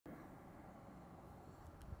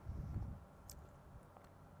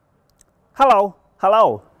Hello,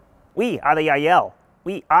 hello. We are the IL.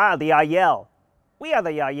 We are the IL. We are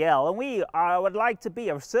the IL, and we would like to be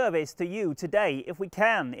of service to you today, if we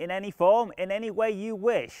can, in any form, in any way you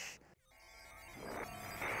wish.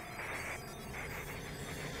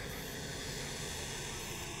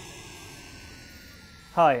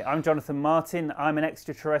 Hi, I'm Jonathan Martin. I'm an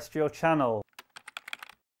extraterrestrial channel.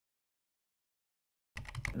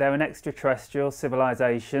 They're an extraterrestrial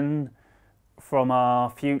civilization from our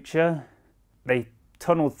future. They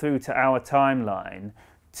tunneled through to our timeline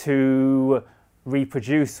to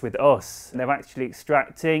reproduce with us. They're actually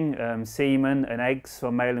extracting semen and eggs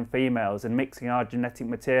from male and females and mixing our genetic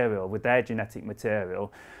material with their genetic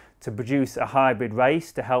material to produce a hybrid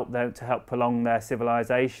race to help prolong their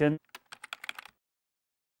civilization.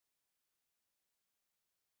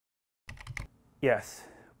 Yes.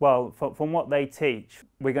 Well, from what they teach,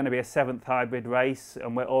 we're going to be a seventh hybrid race,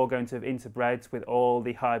 and we're all going to have interbred with all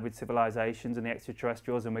the hybrid civilizations and the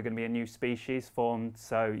extraterrestrials, and we're going to be a new species formed.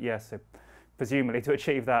 So yes, presumably to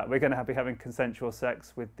achieve that, we're going to be having consensual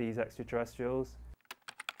sex with these extraterrestrials.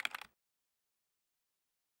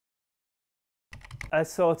 A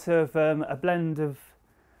sort of a blend of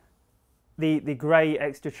the grey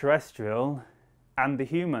extraterrestrial and the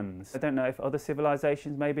humans. I don't know if other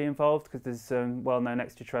civilizations may be involved, because there's well-known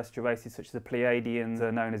extraterrestrial races such as the Pleiadians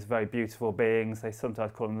are known as very beautiful beings. They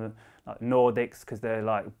sometimes call them the Nordics because they're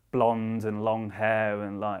like blonde and long hair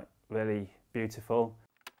and like really beautiful.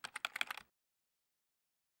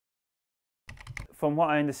 From what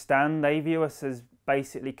I understand, they view us as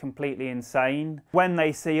basically completely insane. When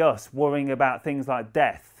they see us worrying about things like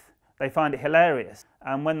death, they find it hilarious.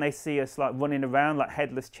 And when they see us like running around like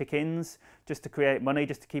headless chickens just to create money,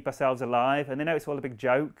 just to keep ourselves alive, and they know it's all a big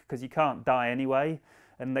joke because you can't die anyway,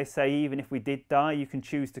 and they say even if we did die, you can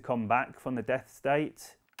choose to come back from the death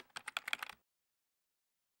state.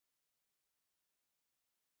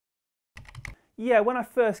 Yeah, when I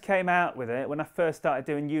first came out with it, when I first started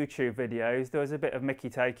doing YouTube videos, there was a bit of mickey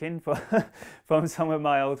taking from some of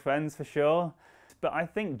my old friends for sure. But I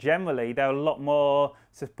think generally they're a lot more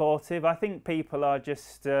supportive. I think people are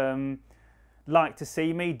just like to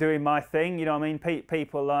see me doing my thing, you know what I mean?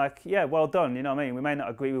 People like, yeah, well done, you know what I mean? We may not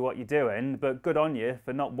agree with what you're doing, but good on you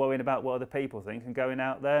for not worrying about what other people think and going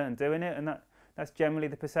out there and doing it, and that's generally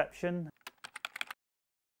the perception.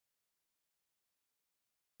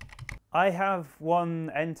 I have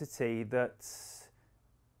one entity that's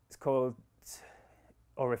called,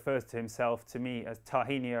 or refers to himself to me as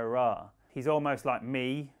Tahinia Ra. He's almost like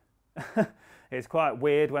me. It's quite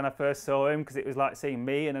weird when I first saw him because it was like seeing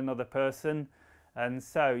me and another person. And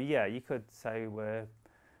so, yeah, you could say we're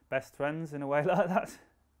best friends in a way like that.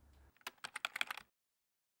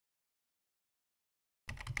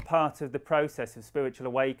 Part of the process of spiritual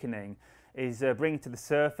awakening is bringing to the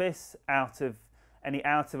surface any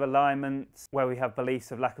out of alignment where we have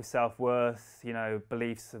beliefs of lack of self-worth, you know,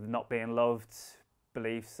 beliefs of not being loved,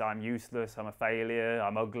 beliefs I'm useless, I'm a failure,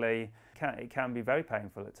 I'm ugly. It can be very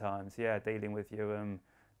painful at times, yeah, dealing with your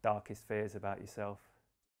darkest fears about yourself.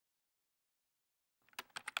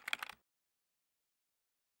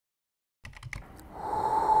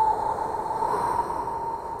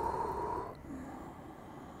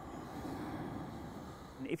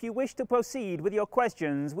 If you wish to proceed with your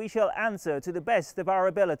questions, we shall answer to the best of our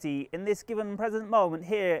ability in this given present moment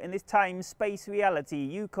here in this time-space reality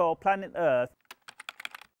you call planet Earth.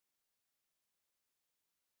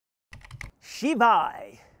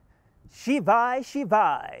 Shivai, Shivai,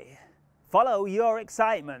 Shivai. Follow your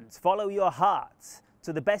excitement, follow your heart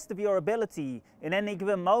to the best of your ability in any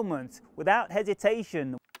given moment without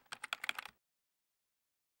hesitation.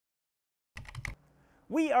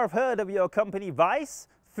 We have heard of your company Vice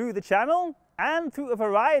through the channel and through a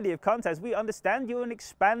variety of contexts. We understand you're an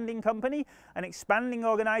expanding company, an expanding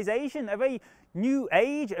organization, a very new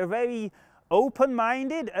age, a very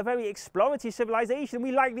open-minded, a very exploratory civilization.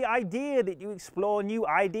 We like the idea that you explore new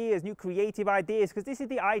ideas, new creative ideas, because this is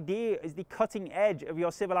the idea, is the cutting edge of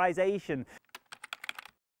your civilization.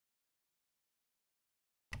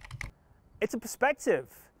 It's a perspective.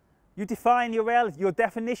 You define your reality. Your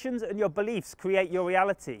definitions and your beliefs create your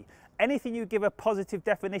reality. Anything you give a positive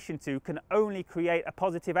definition to can only create a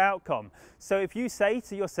positive outcome. So if you say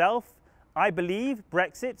to yourself, I believe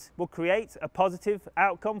Brexit will create a positive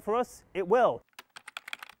outcome for us, it will.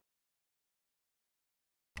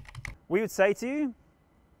 We would say to you,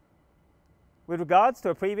 with regards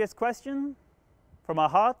to a previous question, from our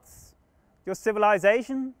hearts, your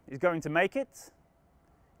civilization is going to make it.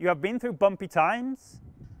 You have been through bumpy times.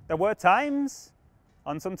 There were times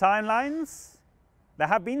on some timelines, there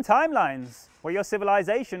have been timelines where your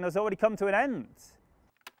civilization has already come to an end.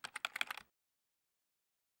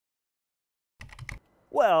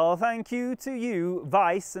 Well, thank you to you,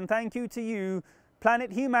 Vice, and thank you to you,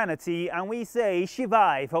 Planet Humanity, and we say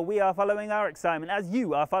Shivai, for we are following our excitement as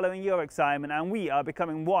you are following your excitement, and we are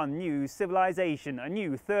becoming one new civilization, a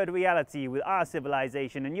new third reality with our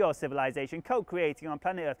civilization and your civilization co-creating on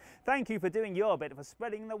planet Earth. Thank you for doing your bit, for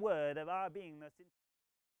spreading the word of our beingness.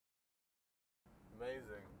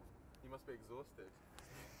 Amazing. You must be exhausted.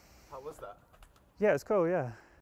 How was that? Yeah, it's cool, yeah.